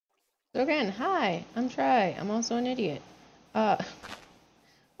So again, hi, I'm Try. I'm also an idiot. Uh,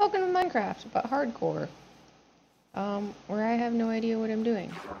 Welcome to Minecraft, but hardcore. Where I have no idea what I'm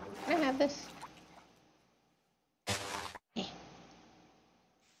doing. Can I have this? Eh.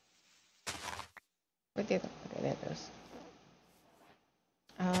 Where'd the other? Okay, there it goes.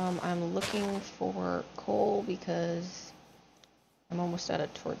 I'm looking for coal because I'm almost out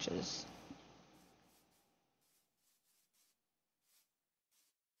of torches.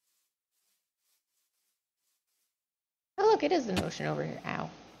 Oh look, it is an ocean over here. Ow.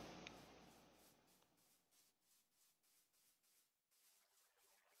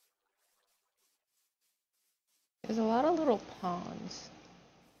 There's a lot of little ponds.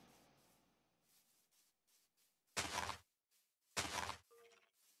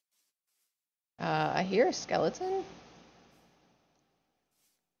 I hear a skeleton,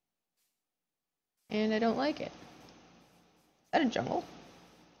 and I don't like it. Is that a jungle?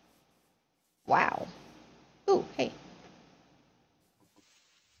 Wow. Ooh, hey.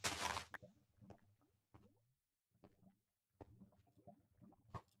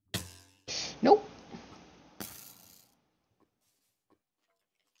 Nope.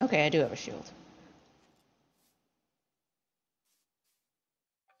 Okay, I do have a shield.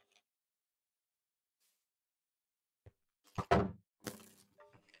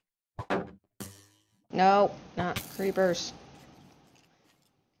 No, not creepers.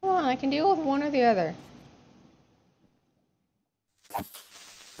 Come on, I can deal with one or the other.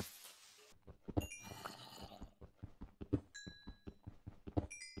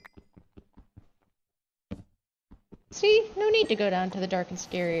 See? No need to go down to the dark and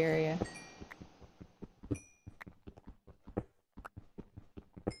scary area.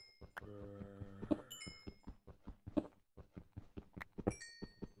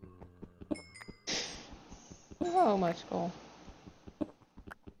 So much cool.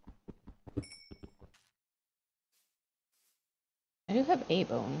 I do have a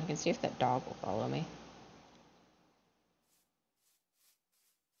bone. I can see if that dog will follow me.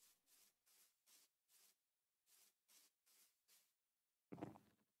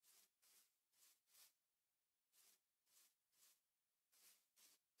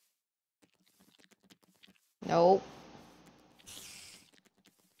 Nope.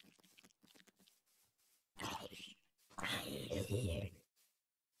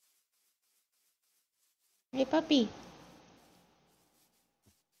 Hey, puppy.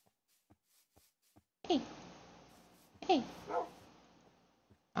 Hey. Hey.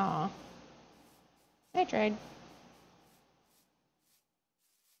 Aw. I tried.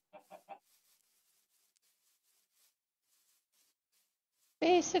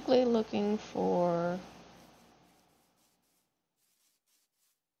 Basically looking for...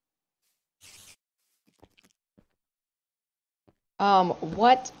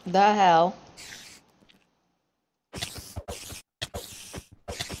 what the hell?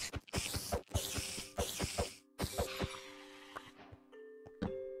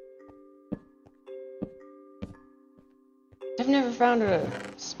 I've never found a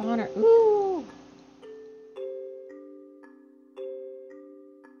spawner. Ooh!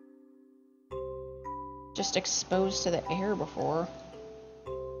 Just exposed to the air before.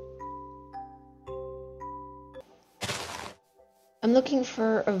 I'm looking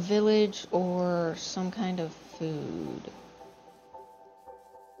for a village or some kind of food.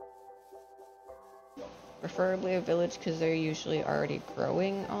 Preferably a village because they're usually already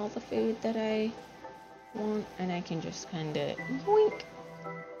growing all the food that I want, and I can just kind of yoink.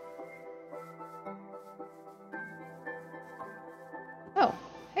 Oh,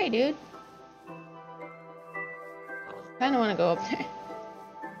 hey dude. Kinda wanna go up there.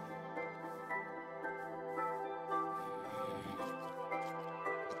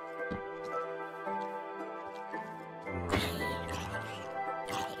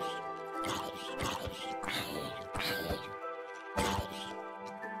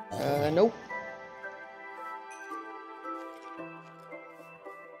 Nope.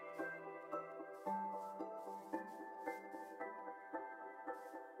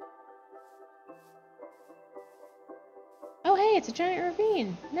 Oh hey, it's a giant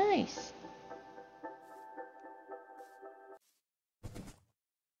ravine. Nice.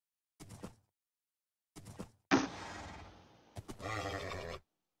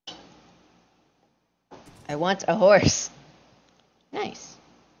 I want a horse. Nice.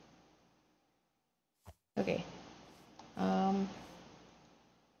 Okay.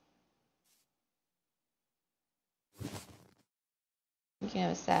 You can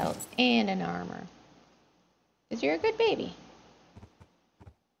have a saddle and an armor. Because you're a good baby.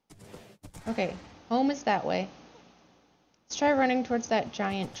 Okay, home is that way. Let's try running towards that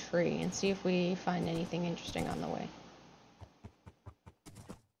giant tree and see if we find anything interesting on the way.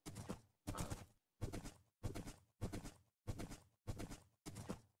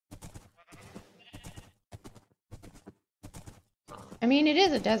 I mean, it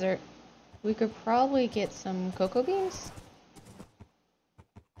is a desert. We could probably get some cocoa beans.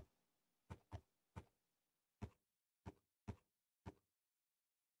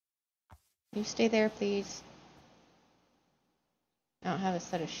 You stay there, please. I don't have a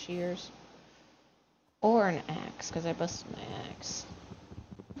set of shears. Or an axe, because I busted my axe.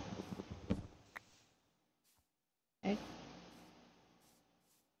 Okay.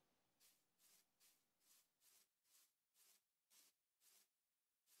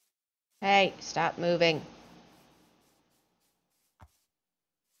 Hey, stop moving.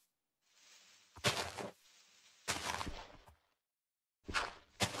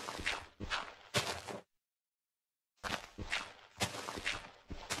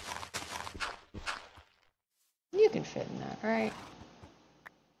 You can fit in that, right?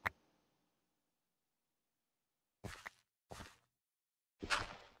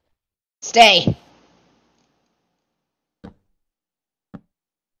 Stay!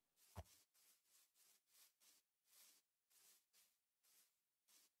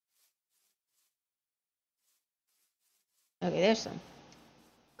 Okay, there's some.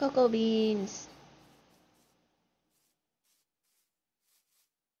 Cocoa beans.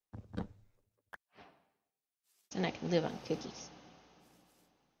 And I can live on cookies.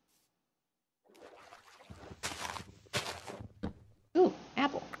 Ooh,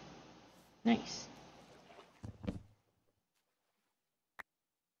 apple. Nice.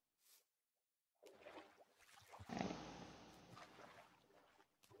 Alright.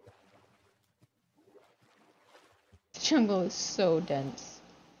 The jungle is so dense.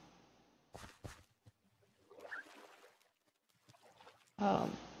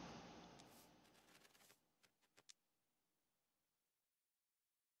 Um,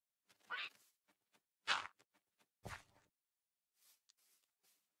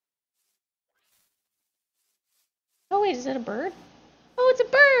 oh wait, is that a bird? Oh, it's a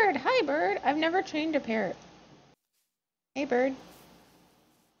bird! Hi, bird! I've never trained a parrot. Hey, bird.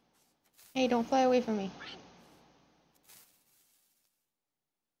 Hey, don't fly away from me.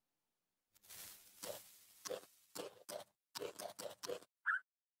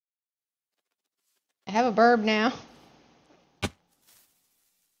 I have a bird now.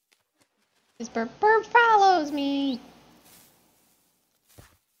 This bird follows me!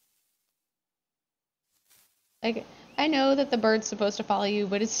 Like, I know that the bird's supposed to follow you,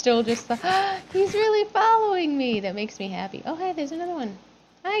 but it's still just the, he's really following me! That makes me happy. Oh, hey, there's another one.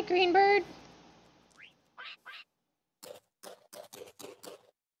 Hi, green bird!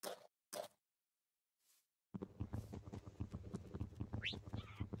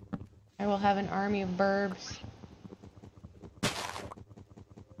 I will have an army of burbs.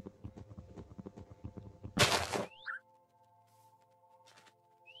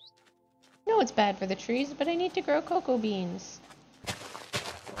 No, it's bad for the trees, but I need to grow cocoa beans.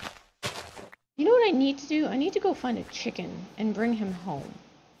 You know what I need to do? I need to go find a chicken and bring him home.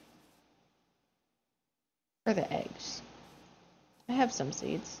 For the eggs. I have some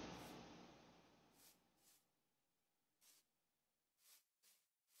seeds.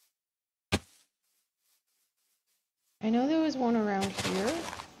 I know there was one around here.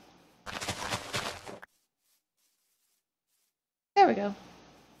 There we go.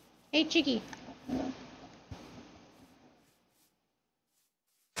 Hey, Cheeky.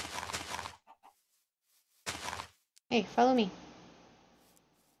 Hey, follow me.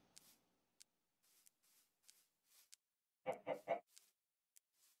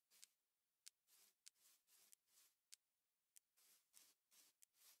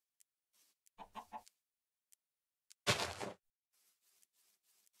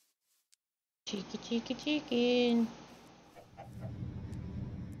 Cheeky, cheeky, chicken.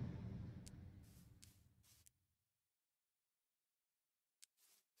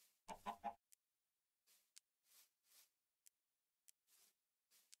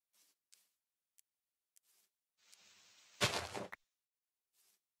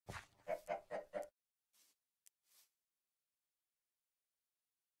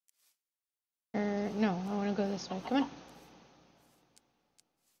 No, I want to go this way. Come on.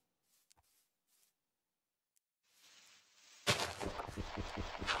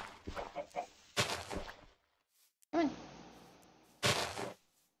 Come on.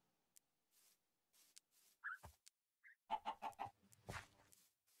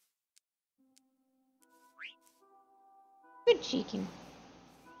 Good cheeking.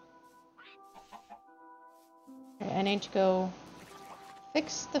 I I need to go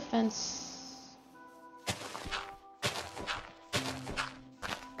fix the fence.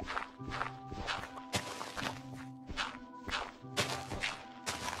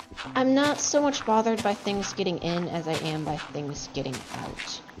 I'm not so much bothered by things getting in as I am by things getting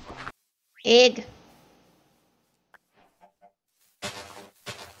out. Egg!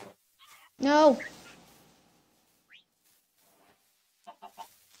 No!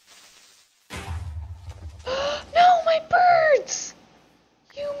 No, my birds!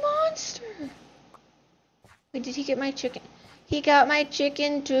 You monster! Wait, did he get my chicken? He got my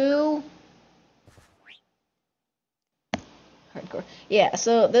chicken too? Hardcore. Yeah,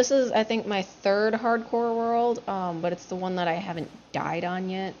 so this is, I think, my third hardcore world, but it's the one that I haven't died on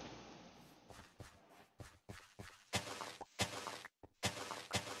yet.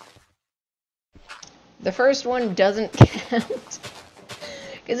 The first one doesn't count,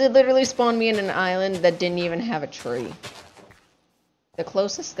 because it literally spawned me in an island that didn't even have a tree. The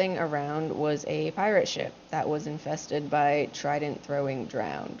closest thing around was a pirate ship that was infested by trident-throwing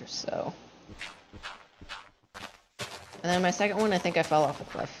drowned, so... And then my second one, I think I fell off a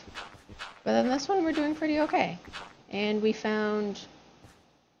cliff. But then this one, we're doing pretty okay. And we found...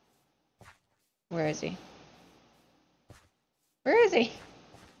 Where is he? Where is he?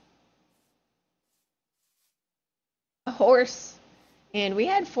 A horse. And we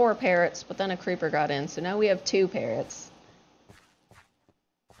had 4 parrots, but then a creeper got in, so now we have 2 parrots.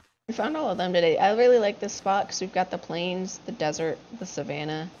 We found all of them today. I really like this spot because we've got the plains, the desert, the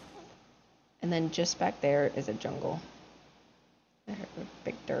savanna, and then just back there is a jungle.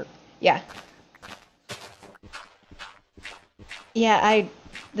 Big dirt. Yeah. Yeah,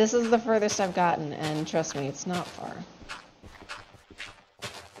 this is the furthest I've gotten, and trust me, it's not far.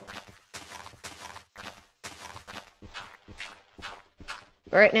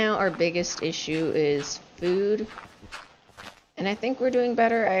 Right now, our biggest issue is food. And I think we're doing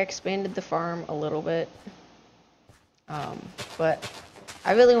better. I expanded the farm a little bit. But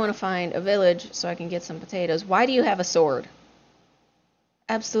I really want to find a village so I can get some potatoes. Why do you have a sword?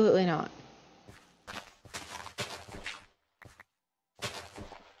 Absolutely not.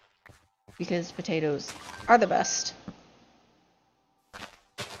 Because potatoes are the best.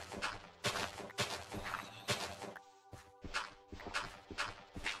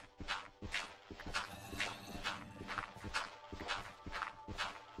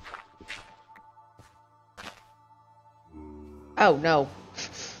 Oh, no.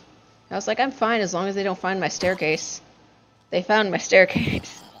 I was like, I'm fine as long as they don't find my staircase. They found my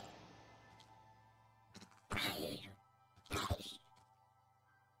staircase.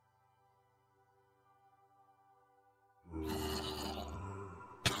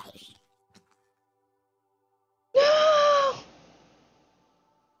 No!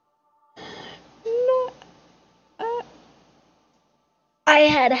 No! I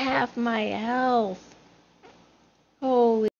had half my health.